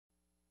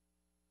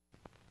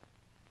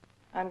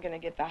I'm going to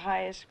get the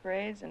highest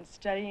grades, and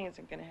studying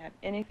isn't going to have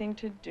anything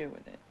to do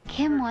with it.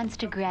 Kim wants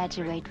to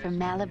graduate from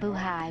Malibu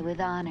High with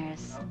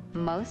honors.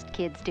 Most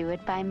kids do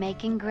it by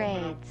making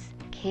grades.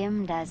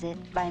 Kim does it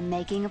by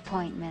making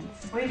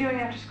appointments. What are you doing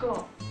after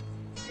school?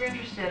 If you're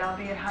interested, I'll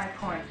be at High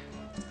Point.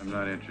 I'm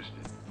not interested.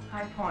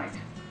 High Point.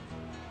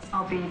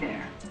 I'll be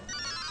there.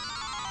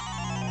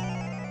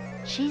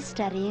 She's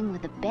studying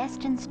with the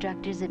best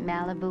instructors at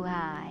Malibu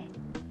High.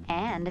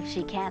 And if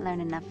she can't learn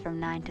enough from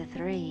 9 to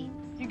 3,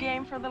 You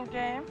game for a little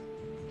game?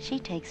 she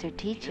takes her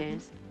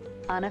teachers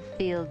on a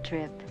field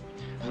trip.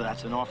 Well,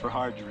 that's an offer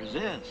hard to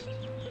resist.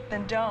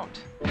 Then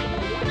don't.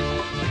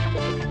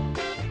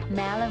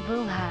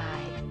 Malibu High.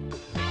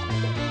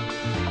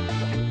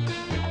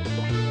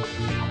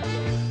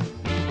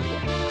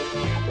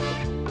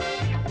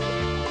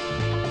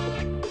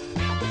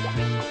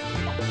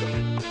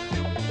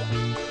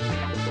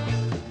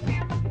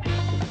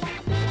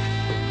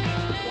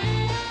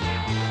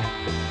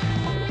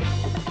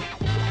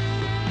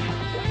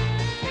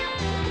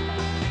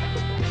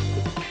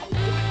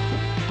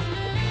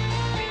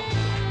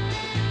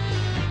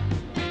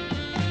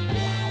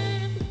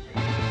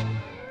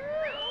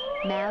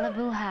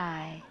 Malibu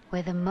High,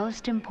 where the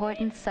most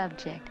important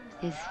subject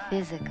is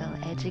physical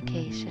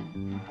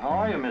education. How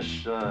are you,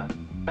 Miss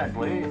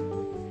Bentley?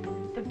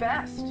 The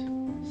best,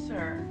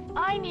 sir.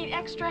 I need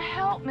extra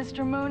help,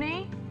 Mr.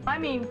 Mooney. I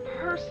mean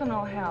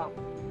personal help.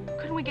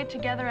 Couldn't we get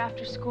together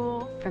after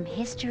school? From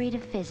history to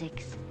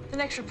physics, The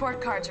next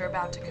report cards are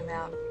about to come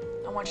out.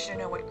 I want you to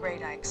know what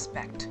grade I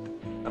expect.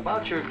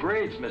 About your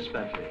grades, Miss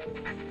Bentley.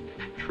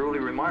 Truly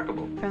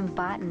remarkable. from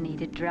botany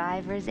to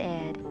driver's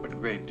ed. What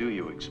grade do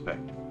you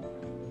expect?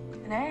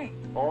 An A.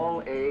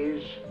 All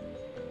A's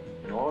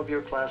in all of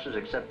your classes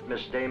except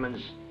Miss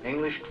Damon's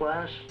English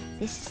class?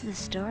 This is the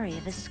story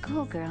of a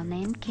schoolgirl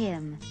named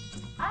Kim.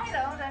 I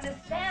don't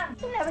understand.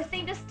 You never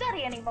seem to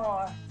study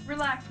anymore.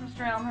 Relax,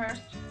 Mr.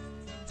 Elmhurst.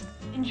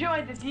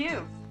 Enjoy the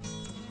view.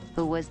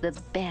 Who was the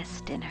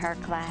best in her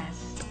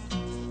class.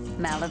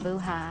 Malibu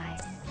High.